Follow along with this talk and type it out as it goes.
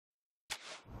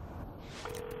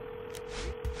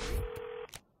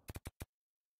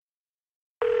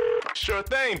Sure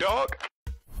thing, dog.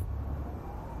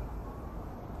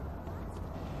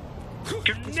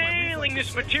 You're nailing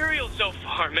this material so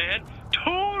far, man.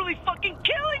 Totally fucking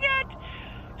killing it!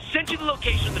 Send you the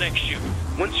location of the next shoot.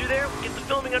 Once you're there, we'll get the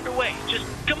filming underway. Just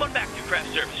come on back through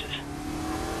craft services.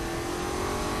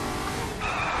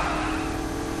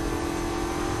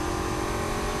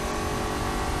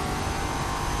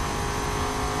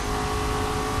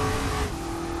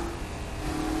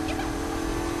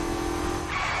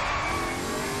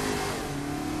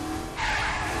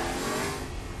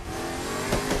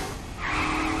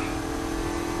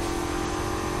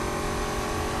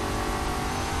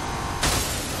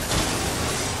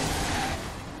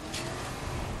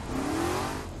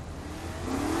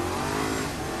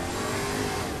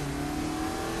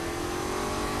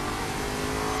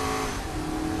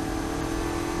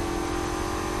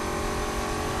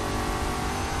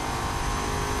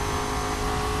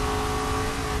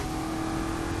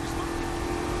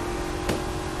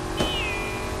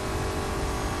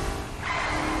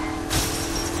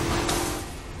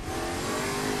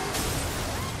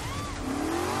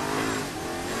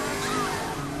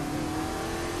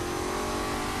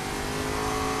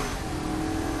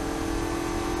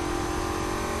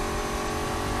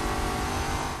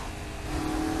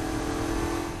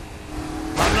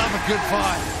 Good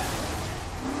fight.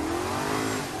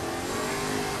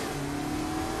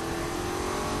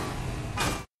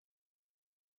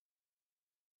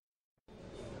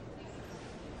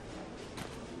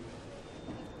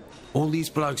 All these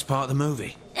blokes part of the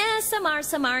movie? Some are,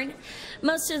 some aren't.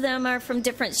 Most of them are from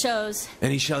different shows.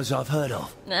 Any shows I've heard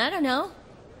of? I don't know.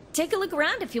 Take a look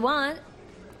around if you want.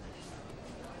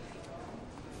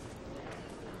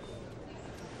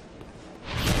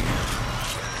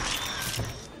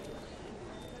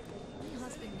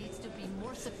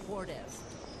 Supportive.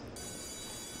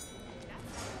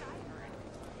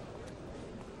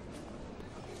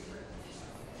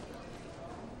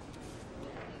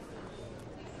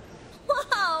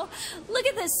 Wow! Look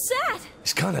at this set!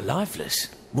 It's kind of lifeless.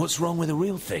 What's wrong with the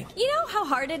real thing? You know how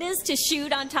hard it is to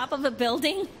shoot on top of a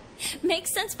building?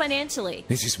 Makes sense financially.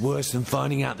 This is worse than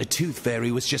finding out the Tooth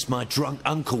Fairy was just my drunk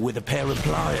uncle with a pair of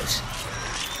pliers.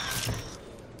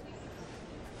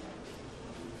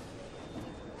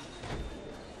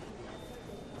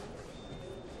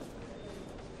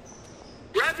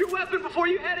 Grab your weapon before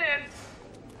you head in.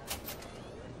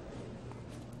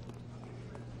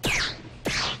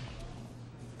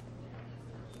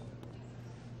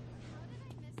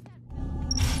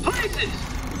 Places!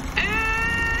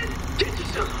 And get you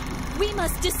some! We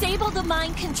must disable the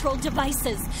mind control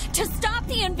devices to stop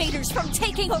the invaders from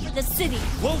taking over the city.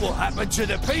 What will happen to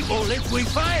the people if we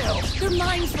fail? Their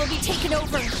minds will be taken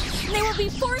over. And they will be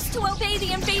forced to obey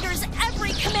the invaders'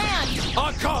 every command.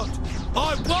 I can't!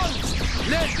 I won't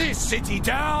let this city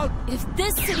down! If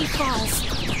this city falls,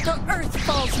 the earth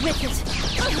falls with it.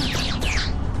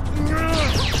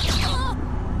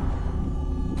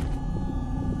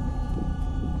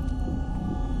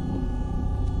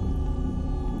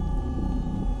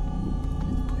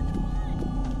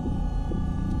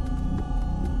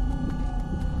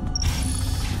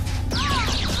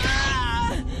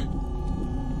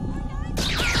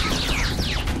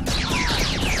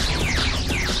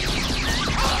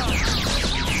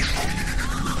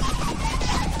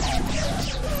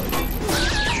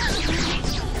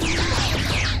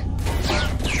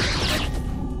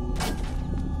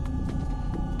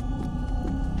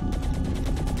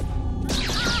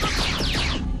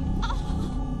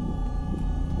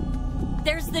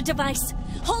 There's the device.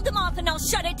 Hold them off and I'll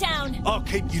shut it down. I'll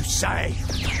keep you safe.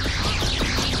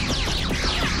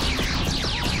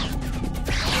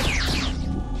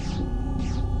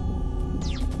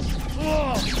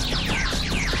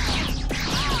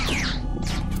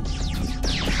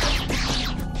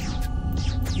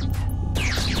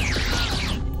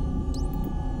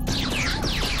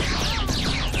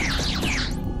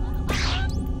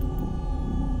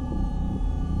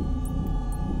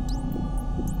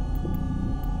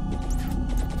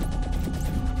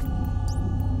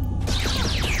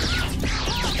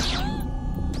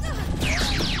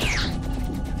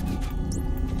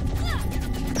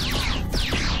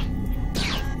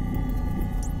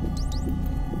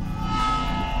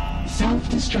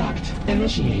 Self-destruct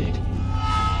initiated.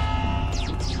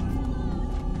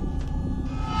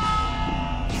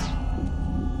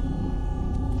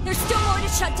 There's still more to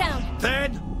shut down.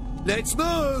 Then, let's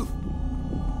move!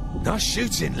 Nice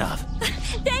shooting, love.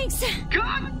 Thanks.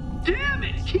 God damn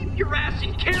it! Keep your ass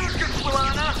in character,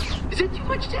 Solana! Is it too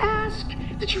much to ask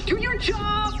Did you do your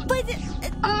job? But...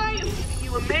 I am giving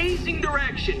you amazing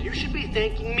direction. You should be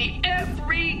thanking me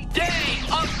every day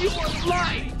of your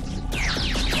life.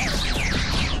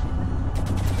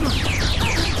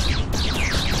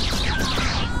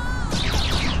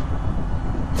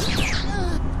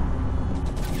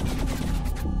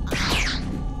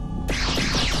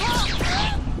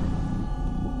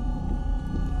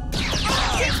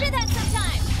 Teach me that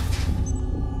sometime.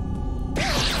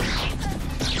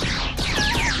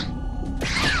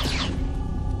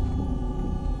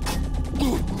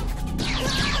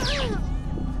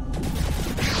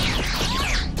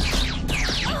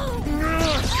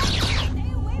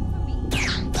 Stay away from me.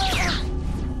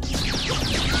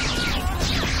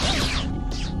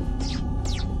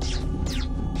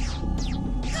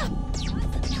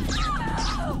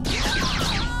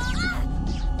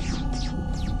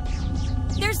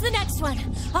 There's the next one.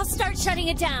 I'll start shutting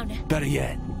it down. Better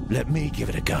yet, let me give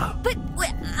it a go. But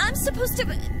I'm supposed to...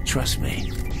 Trust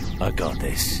me, I got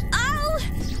this. I'll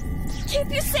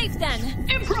keep you safe then.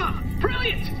 Improv!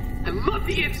 Brilliant! I love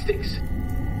the instincts.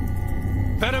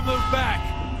 Better move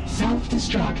back.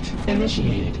 Self-destruct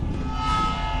initiated.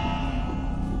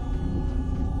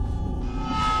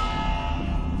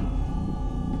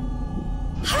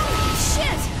 Holy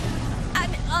shit!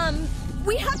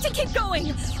 We have to keep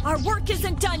going. Our work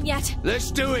isn't done yet.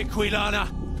 Let's do it, Quilana.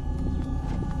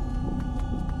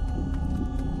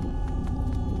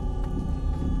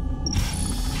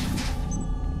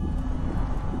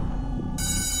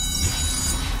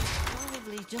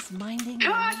 Probably just minding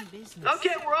Cut!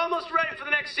 Okay, we're almost ready for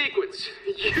the next sequence.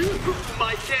 You,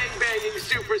 my gang-banging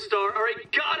superstar, are a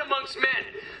god amongst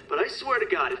men. But I swear to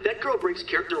God, if that girl breaks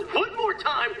character one more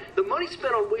time, the money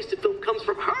spent on wasted film comes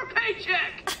from her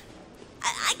paycheck!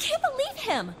 I can't believe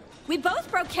him. We both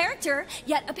broke character,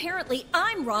 yet apparently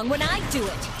I'm wrong when I do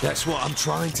it. That's what I'm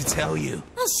trying to tell you.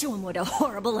 I'll show him what a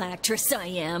horrible actress I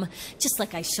am. Just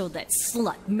like I showed that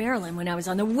slut Marilyn when I was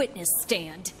on the witness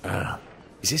stand.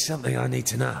 Is this something I need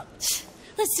to know?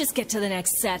 Let's just get to the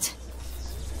next set.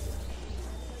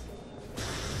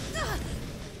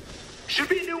 Should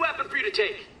be a new weapon for you to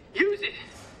take. Use it.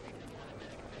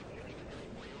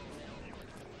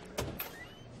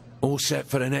 All set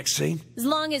for the next scene? As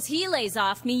long as he lays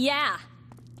off me, yeah.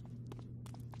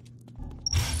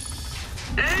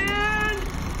 And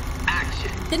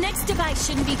action. The next device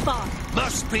shouldn't be far.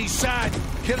 Must be sad.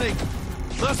 Killing.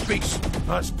 Must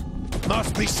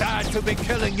be sad to be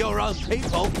killing your own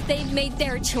people. They've made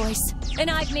their choice, and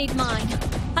I've made mine.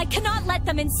 I cannot let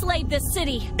them enslave this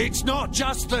city. It's not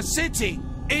just the city.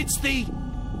 It's the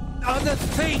other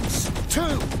things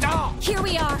too. Here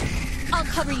we are. I'll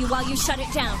cover you while you shut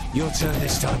it down. Your turn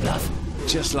this time, love.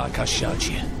 Just like I showed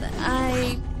you.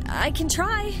 I can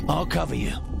try. I'll cover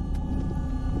you.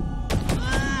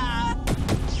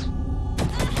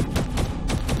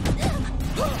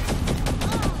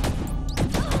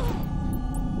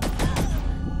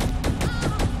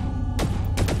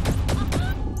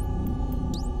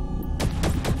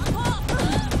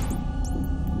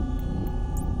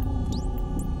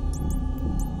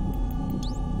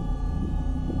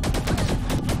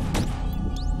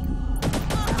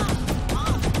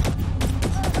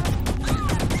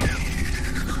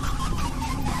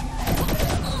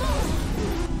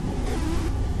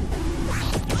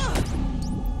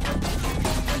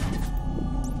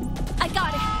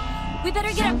 We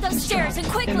better get up those stairs and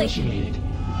quickly. Initiated.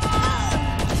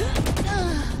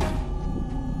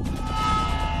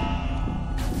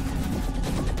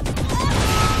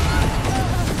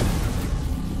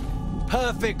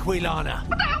 Perfect, Quilana.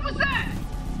 What the hell was that?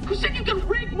 Who said you could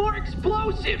rig more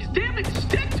explosives? Damn it,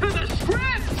 stick to the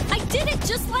script! I did it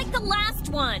just like the last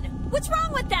one. What's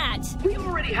wrong with that? We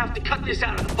already have to cut this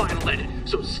out of the final edit,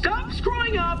 so stop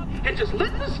screwing up and just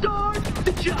let the star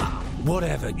do the job.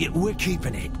 Whatever, we're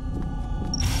keeping it.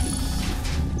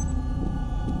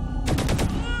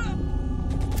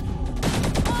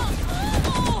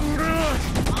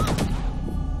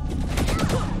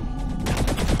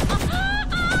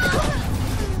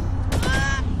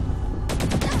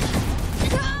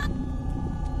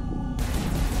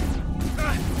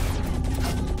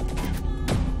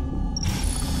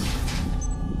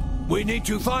 We need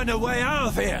to find a way out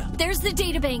of here. There's the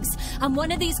databanks. On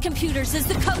one of these computers is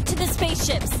the code to the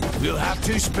spaceships. We'll have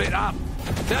to split up.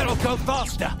 That'll go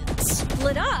faster.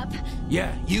 Split up?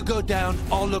 Yeah, you go down,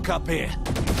 I'll look up here.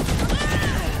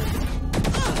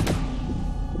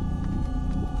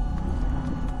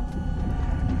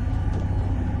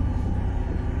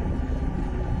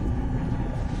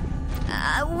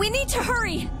 We need to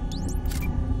hurry.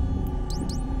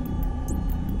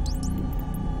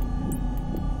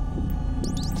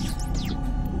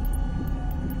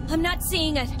 I'm not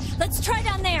seeing it. Let's try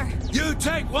down there. You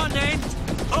take one end,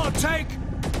 I'll take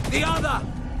the other.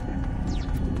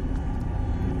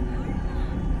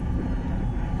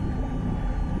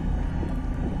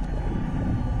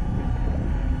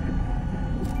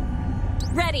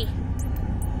 Ready.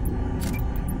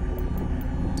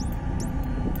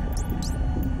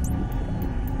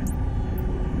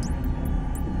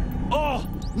 Oh,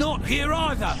 not here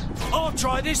either. I'll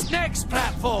try this next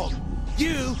platform.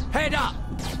 You head up.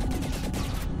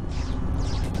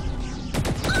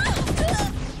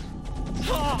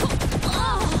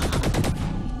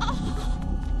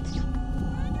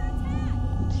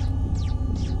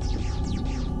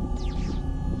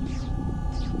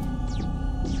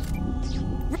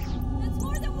 That's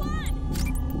more than one.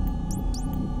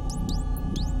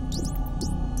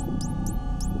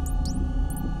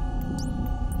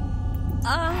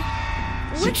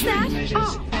 What's Security that?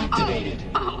 measures activated.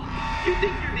 Oh, you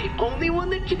think you're the only one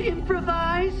that can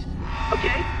improvise?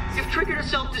 Okay, you've triggered a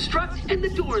self-destruct and the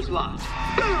door's locked.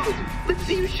 Boom! Let's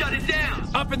see you shut it down.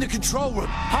 Up in the control room.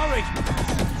 Hurry.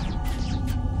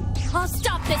 I'll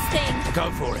stop this thing.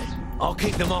 Go for it. I'll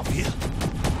keep them off you.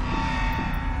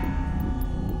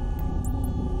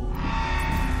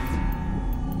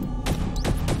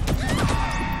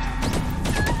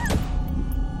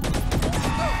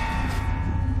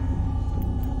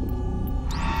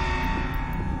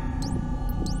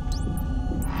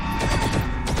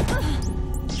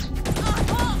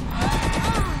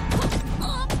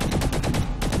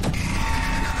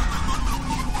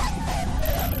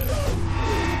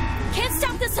 Can't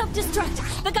stop the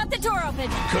self-destruct, but got the door open.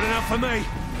 Good enough for me.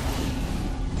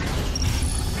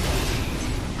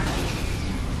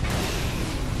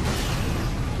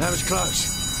 That was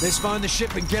close. Let's find the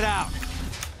ship and get out.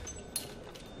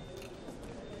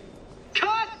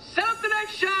 Cut! Set up the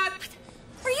next shot!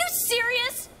 Are you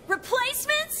serious?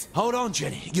 Replacements? Hold on,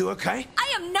 Jenny. You okay?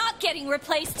 I am not getting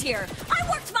replaced here. I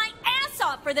worked my ass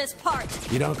off for this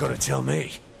part. You don't gotta tell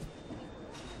me.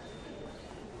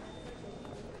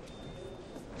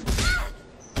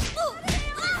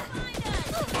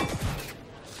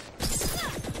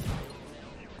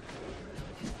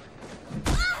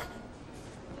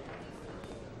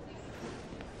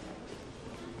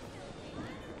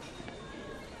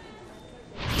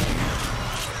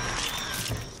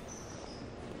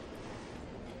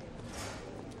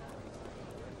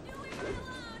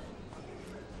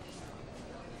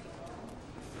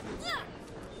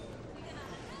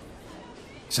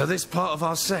 So this part of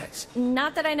our set?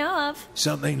 Not that I know of.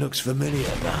 Something looks familiar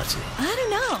about it. I don't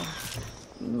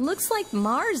know. Looks like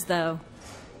Mars, though.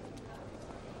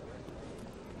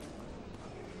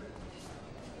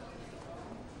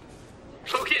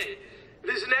 Okay,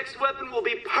 this next weapon will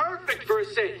be perfect for a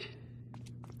sink.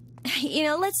 You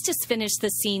know, let's just finish the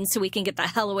scene so we can get the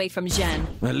hell away from Jen.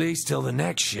 At least till the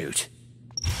next shoot.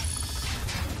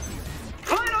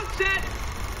 Final set,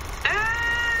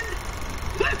 and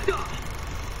liftoff!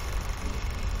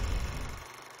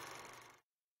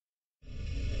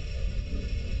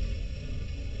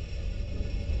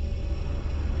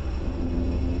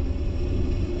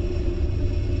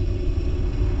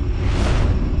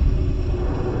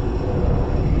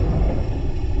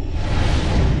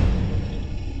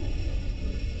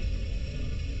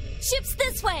 Ship's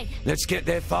this way. Let's get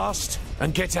there fast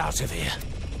and get out of here.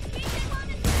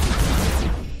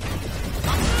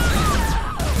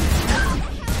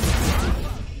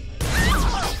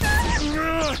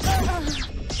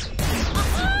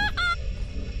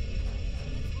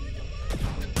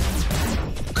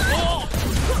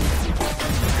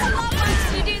 Why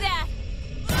did you do that?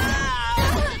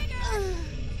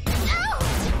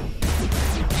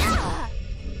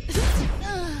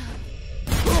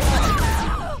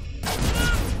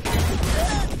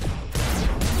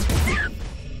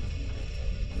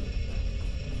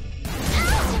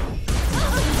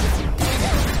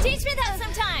 Teach me that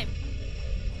sometime.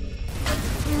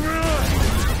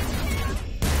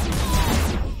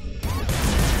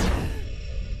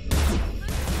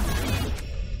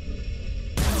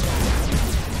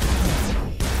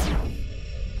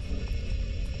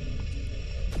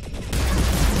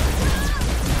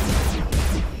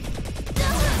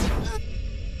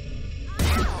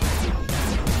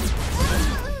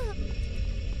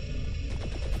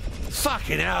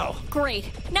 Fucking hell. Great.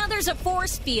 Now there's a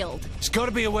force field. There's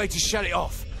gotta be a way to shut it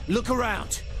off. Look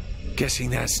around.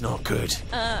 Guessing that's not good.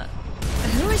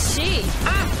 Who is she?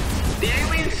 Ah! The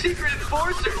alien secret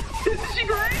enforcer! Isn't she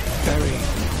great? Very...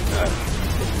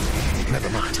 never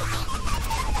mind.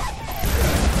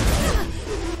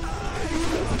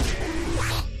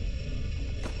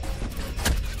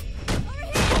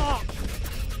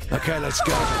 Okay, let's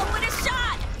go. Oh, what a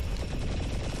shot!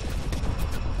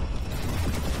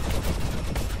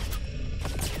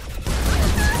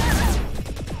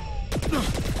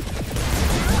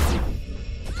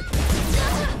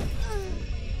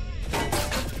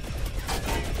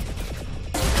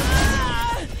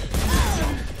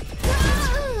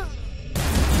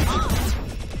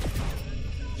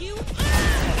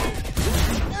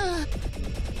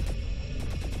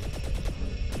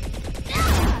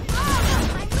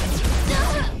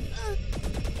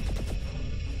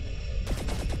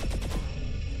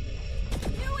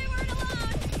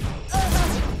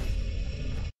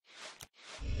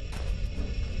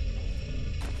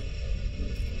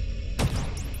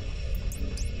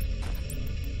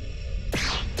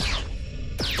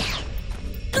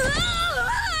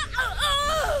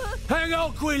 Hang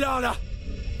on, Quilana!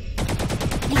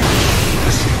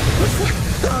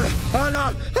 Oh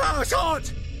no! Oh, it's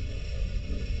hot!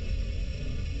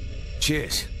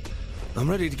 Cheers. I'm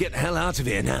ready to get the hell out of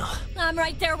here now. I'm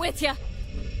right there with you.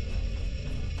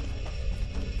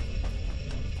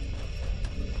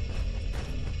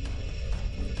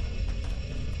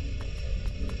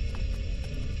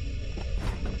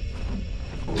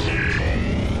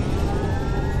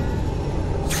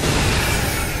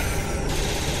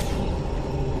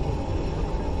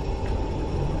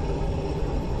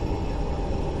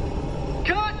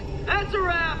 Cut! That's a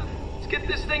wrap! Let's get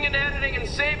this thing in editing and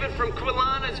save it from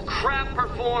Quilana's crap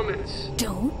performance.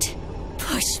 Don't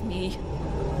push me.